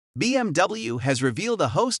BMW has revealed a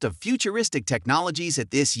host of futuristic technologies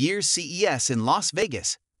at this year's CES in Las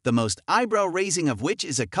Vegas, the most eyebrow-raising of which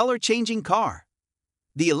is a color-changing car.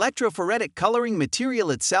 The electrophoretic coloring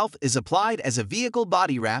material itself is applied as a vehicle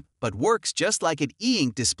body wrap but works just like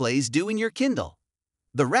e-ink displays do in your Kindle.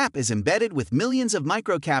 The wrap is embedded with millions of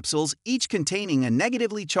microcapsules, each containing a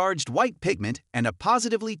negatively charged white pigment and a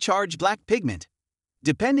positively charged black pigment.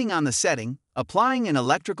 Depending on the setting, applying an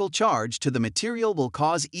electrical charge to the material will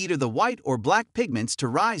cause either the white or black pigments to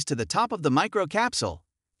rise to the top of the microcapsule,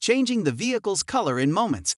 changing the vehicle's color in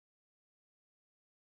moments.